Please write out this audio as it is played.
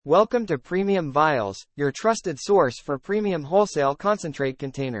Welcome to Premium Vials, your trusted source for premium wholesale concentrate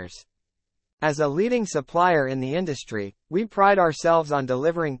containers. As a leading supplier in the industry, we pride ourselves on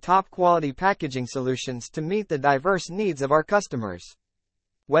delivering top-quality packaging solutions to meet the diverse needs of our customers.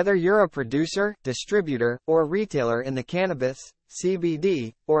 Whether you're a producer, distributor, or retailer in the cannabis,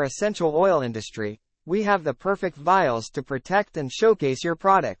 CBD, or essential oil industry, we have the perfect vials to protect and showcase your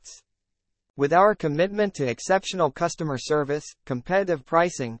products. With our commitment to exceptional customer service, competitive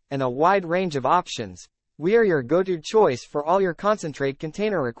pricing, and a wide range of options, we are your go-to choice for all your concentrate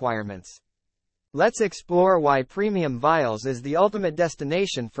container requirements. Let's explore why Premium Vials is the ultimate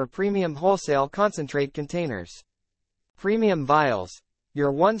destination for premium wholesale concentrate containers. Premium Vials,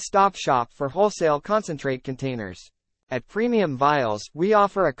 your one-stop shop for wholesale concentrate containers. At Premium Vials, we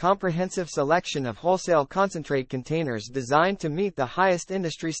offer a comprehensive selection of wholesale concentrate containers designed to meet the highest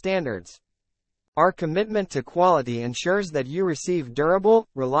industry standards. Our commitment to quality ensures that you receive durable,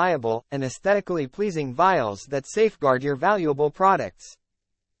 reliable, and aesthetically pleasing vials that safeguard your valuable products.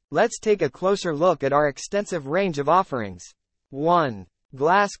 Let's take a closer look at our extensive range of offerings. 1.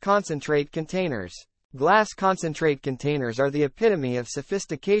 Glass concentrate containers. Glass concentrate containers are the epitome of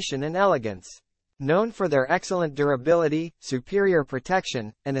sophistication and elegance. Known for their excellent durability, superior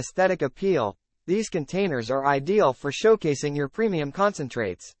protection, and aesthetic appeal, these containers are ideal for showcasing your premium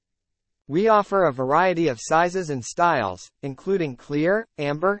concentrates. We offer a variety of sizes and styles, including clear,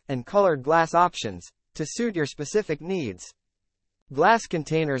 amber, and colored glass options, to suit your specific needs. Glass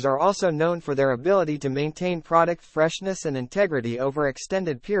containers are also known for their ability to maintain product freshness and integrity over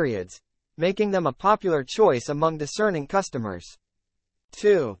extended periods, making them a popular choice among discerning customers.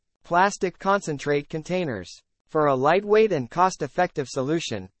 2. Plastic concentrate containers. For a lightweight and cost-effective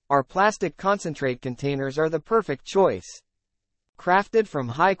solution, our plastic concentrate containers are the perfect choice. Crafted from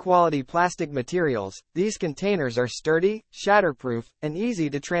high-quality plastic materials, these containers are sturdy, shatterproof, and easy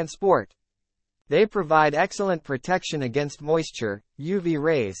to transport. They provide excellent protection against moisture, UV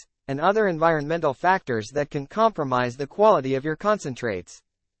rays, and other environmental factors that can compromise the quality of your concentrates.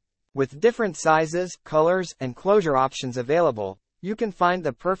 With different sizes, colors, and closure options available, you can find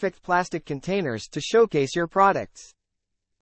the perfect plastic containers to showcase your products.